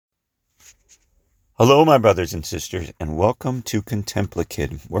Hello, my brothers and sisters, and welcome to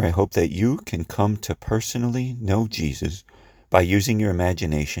Contemplikid, where I hope that you can come to personally know Jesus by using your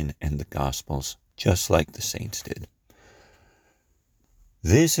imagination and the Gospels, just like the saints did.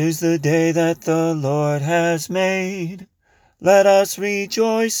 This is the day that the Lord has made. Let us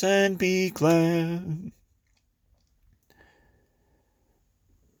rejoice and be glad.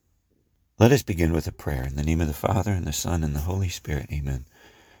 Let us begin with a prayer. In the name of the Father, and the Son, and the Holy Spirit. Amen.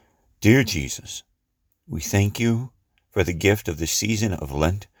 Dear Jesus, we thank you for the gift of the season of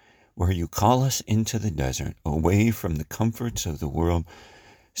Lent, where you call us into the desert, away from the comforts of the world,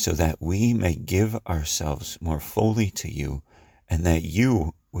 so that we may give ourselves more fully to you, and that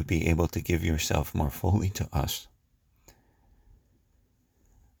you would be able to give yourself more fully to us.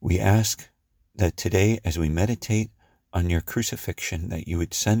 We ask that today, as we meditate on your crucifixion, that you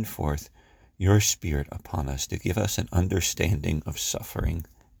would send forth your Spirit upon us to give us an understanding of suffering.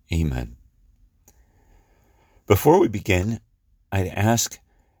 Amen. Before we begin, I'd ask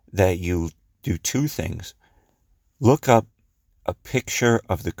that you do two things. Look up a picture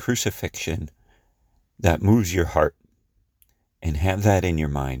of the crucifixion that moves your heart and have that in your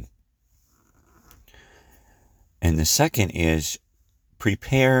mind. And the second is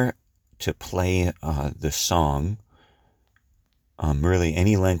prepare to play the song, really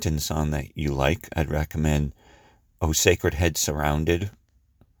any Lenten song that you like. I'd recommend O Sacred Head Surrounded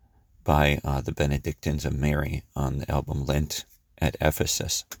by the Benedictines of Mary on the album Lent at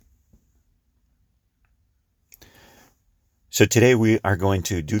Ephesus. So today we are going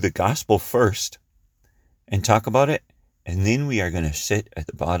to do the gospel first and talk about it, and then we are going to sit at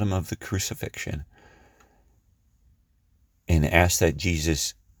the bottom of the crucifixion and ask that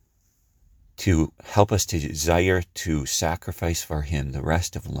Jesus to help us to desire to sacrifice for him the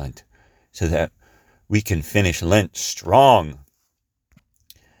rest of Lent so that we can finish Lent strong.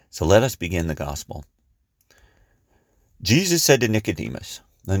 So let us begin the gospel. Jesus said to Nicodemus.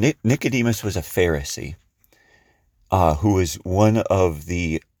 Now, Nicodemus was a Pharisee who was one of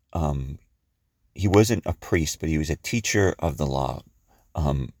the, he wasn't a priest, but he was a teacher of the law.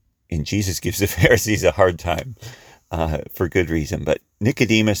 And Jesus gives the Pharisees a hard time for good reason. But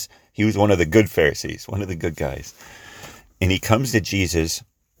Nicodemus, he was one of the good Pharisees, one of the good guys. And he comes to Jesus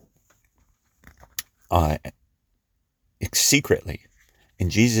secretly. And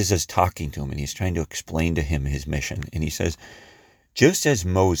Jesus is talking to him, and he's trying to explain to him his mission. And he says, just as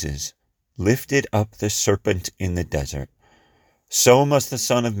Moses lifted up the serpent in the desert, so must the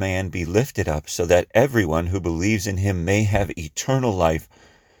Son of Man be lifted up, so that everyone who believes in him may have eternal life.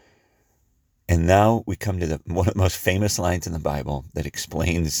 And now we come to one of the most famous lines in the Bible that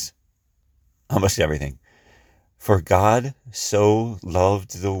explains almost everything. For God so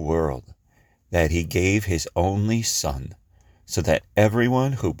loved the world that he gave his only Son, so that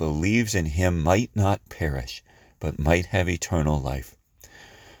everyone who believes in him might not perish, but might have eternal life.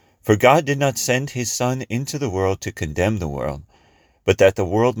 For God did not send his Son into the world to condemn the world, but that the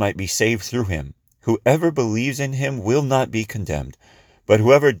world might be saved through him. Whoever believes in him will not be condemned, but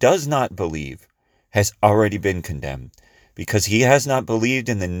whoever does not believe has already been condemned, because he has not believed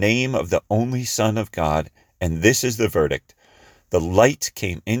in the name of the only Son of God. And this is the verdict. The light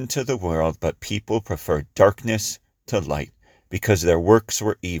came into the world, but people preferred darkness to light, because their works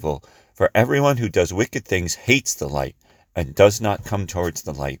were evil. For everyone who does wicked things hates the light, and does not come towards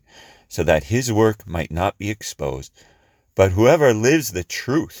the light, so that his work might not be exposed. But whoever lives the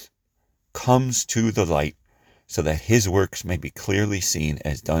truth comes to the light, so that his works may be clearly seen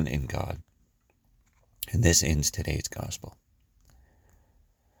as done in God. And this ends today's gospel.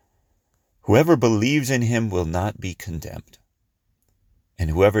 Whoever believes in him will not be condemned, and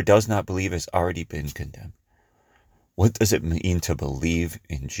whoever does not believe has already been condemned. What does it mean to believe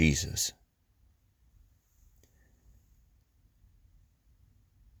in Jesus?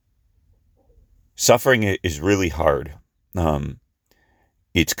 Suffering is really hard.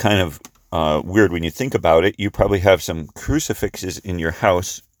 It's kind of weird when you think about it. You probably have some crucifixes in your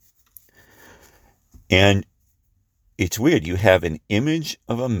house, and it's weird. You have an image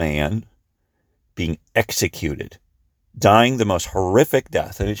of a man being executed, dying the most horrific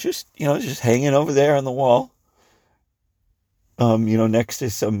death, and it's just, it's just hanging over there on the wall. Next to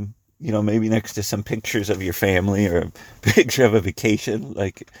some, maybe next to some pictures of your family, or a picture of a vacation,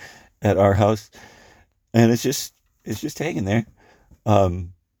 like at our house. And it's just hanging there.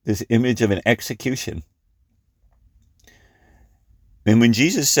 This image of an execution. And when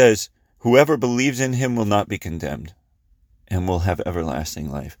Jesus says, whoever believes in him will not be condemned and will have everlasting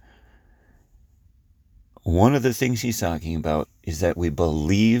life, one of the things he's talking about is that we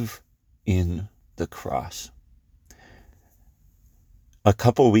believe in the cross. A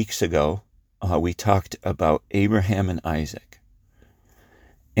couple weeks ago, we talked about Abraham and Isaac.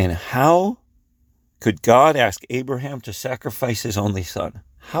 And how could God ask Abraham to sacrifice his only son?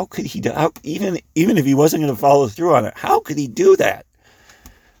 How could he do, even if he wasn't going to follow through on it, how could he do that?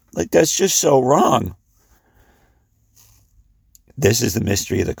 Like, that's just so wrong. This is the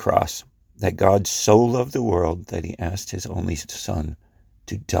mystery of the cross, that God so loved the world that he asked his only son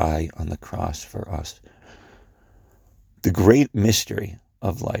to die on the cross for us. The great mystery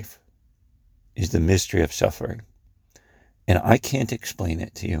of life is the mystery of suffering. And I can't explain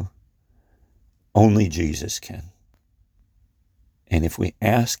it to you. Only Jesus can. And if we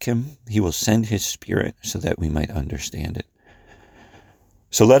ask him, he will send his Spirit so that we might understand it.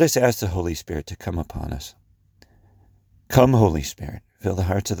 So let us ask the Holy Spirit to come upon us. Come, Holy Spirit, fill the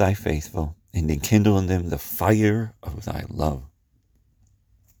hearts of thy faithful, and enkindle in them the fire of thy love.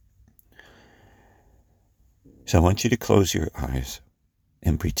 So I want you to close your eyes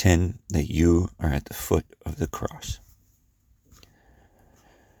and pretend that you are at the foot of the cross.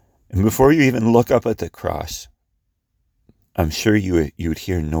 And before you even look up at the cross, I'm sure you would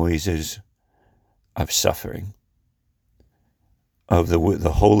hear noises of suffering, of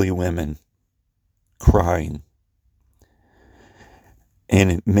the holy women crying.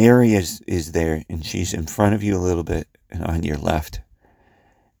 And Mary is there, and she's in front of you a little bit and on your left.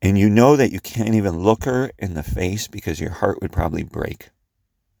 And you know that you can't even look her in the face because your heart would probably break.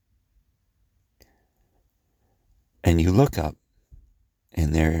 And you look up,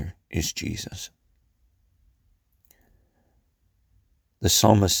 and there is Jesus. The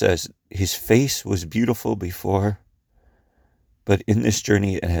psalmist says, his face was beautiful before, but in this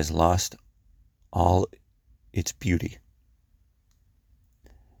journey it has lost all its beauty.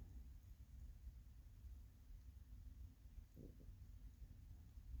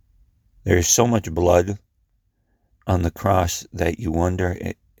 There is so much blood on the cross that you wonder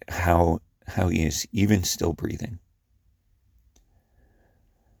how he is even still breathing.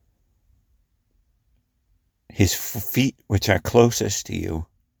 His feet, which are closest to you,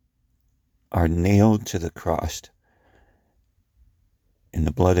 are nailed to the cross, and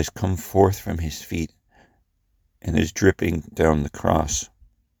the blood has come forth from his feet and is dripping down the cross.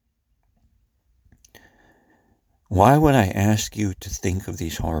 Why would I ask you to think of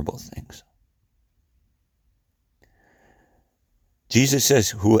these horrible things? Jesus says,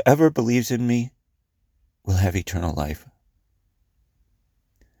 whoever believes in me will have eternal life.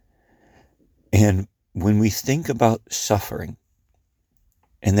 And when we think about suffering,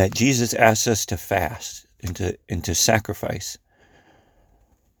 and that Jesus asks us to fast and to sacrifice,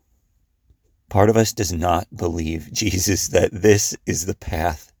 part of us does not believe Jesus that this is the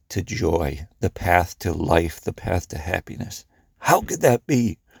path to joy, the path to life, the path to happiness. How could that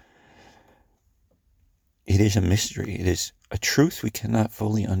be? It is a mystery. It is a truth we cannot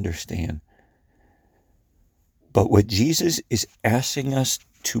fully understand. But what Jesus is asking us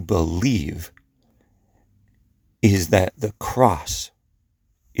to believe is that the cross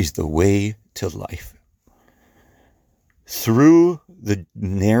is the way to life. Through the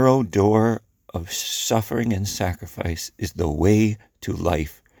narrow door of suffering and sacrifice is the way to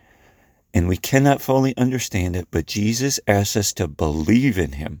life. And we cannot fully understand it, but Jesus asks us to believe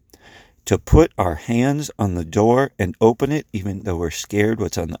in him, to put our hands on the door and open it, even though we're scared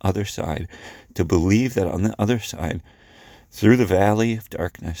what's on the other side, to believe that on the other side, through the valley of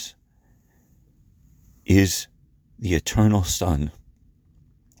darkness, is the eternal sun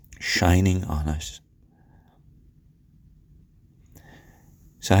shining on us.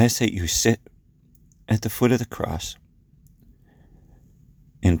 So I say you sit at the foot of the cross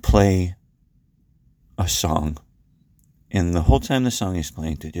and play a song. And the whole time the song is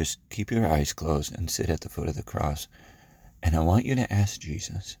playing, to just keep your eyes closed and sit at the foot of the cross. And I want you to ask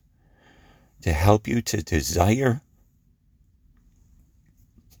Jesus to help you to desire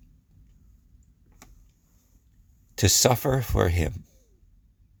to suffer for him.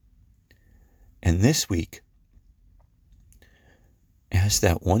 And this week, ask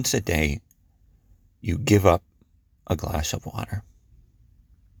that once a day you give up a glass of water.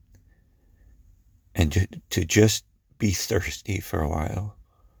 And to just be thirsty for a while.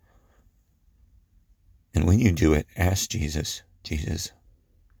 And when you do it, ask Jesus,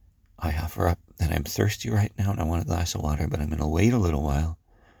 I offer up that I'm thirsty right now and I want a glass of water, but I'm going to wait a little while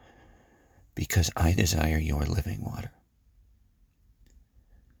because I desire your living water.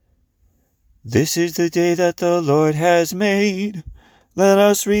 This is the day that the Lord has made. Let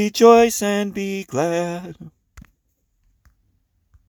us rejoice and be glad.